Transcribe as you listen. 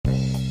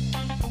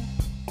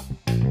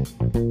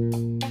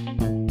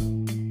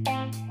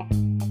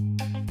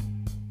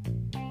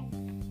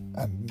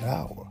And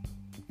now,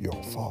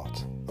 your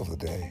thought of the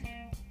day.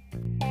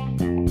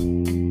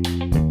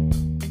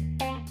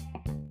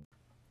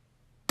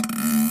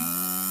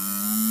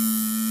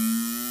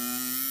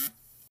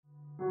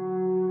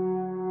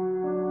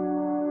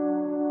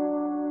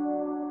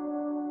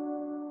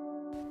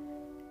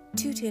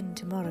 Tune in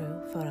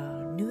tomorrow for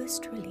our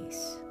newest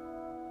release.